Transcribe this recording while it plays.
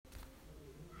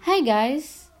Hi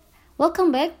guys,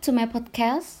 welcome back to my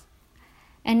podcast.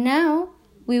 And now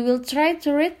we will try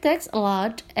to read text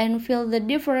aloud and fill the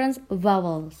different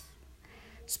vowels.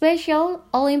 Special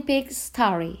Olympic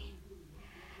story.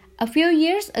 A few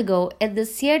years ago at the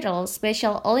Seattle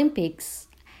Special Olympics,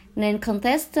 9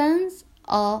 contestants,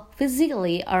 all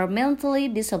physically or mentally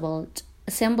disabled,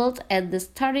 assembled at the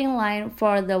starting line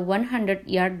for the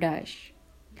 100-yard dash.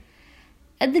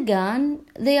 At the gun,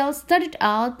 they all started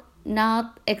out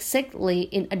not exactly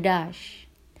in a dash,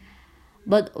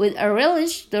 but with a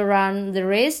relish to run the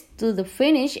race to the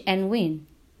finish and win.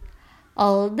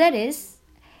 All that is,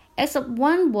 except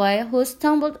one boy who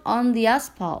stumbled on the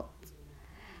asphalt,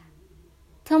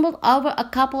 tumbled over a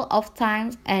couple of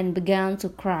times and began to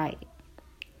cry.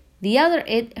 The other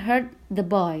 8 heard the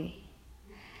boy.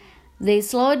 They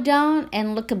slowed down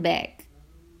and looked back.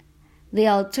 They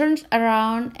all turned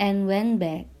around and went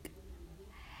back.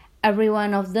 Every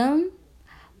one of them,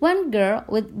 one girl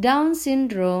with Down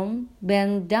syndrome,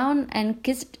 bent down and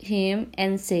kissed him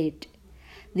and said,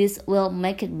 "This will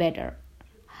make it better."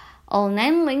 All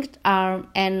 9 linked arms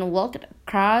and walked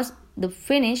across the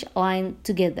finish line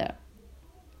together.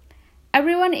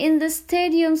 Everyone in the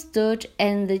stadium stood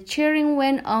and the cheering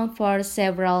went on for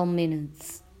several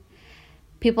minutes.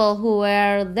 People who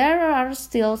were there are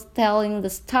still telling the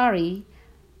story.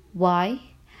 Why?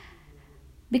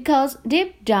 Because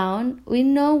deep down we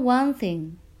know one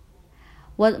thing.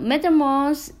 What matters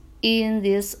most in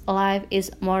this life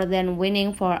is more than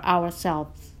winning for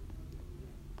ourselves.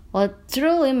 What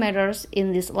truly matters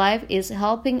in this life is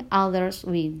helping others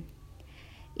win,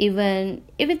 even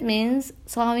if it means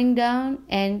slowing down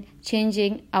and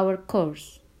changing our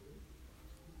course.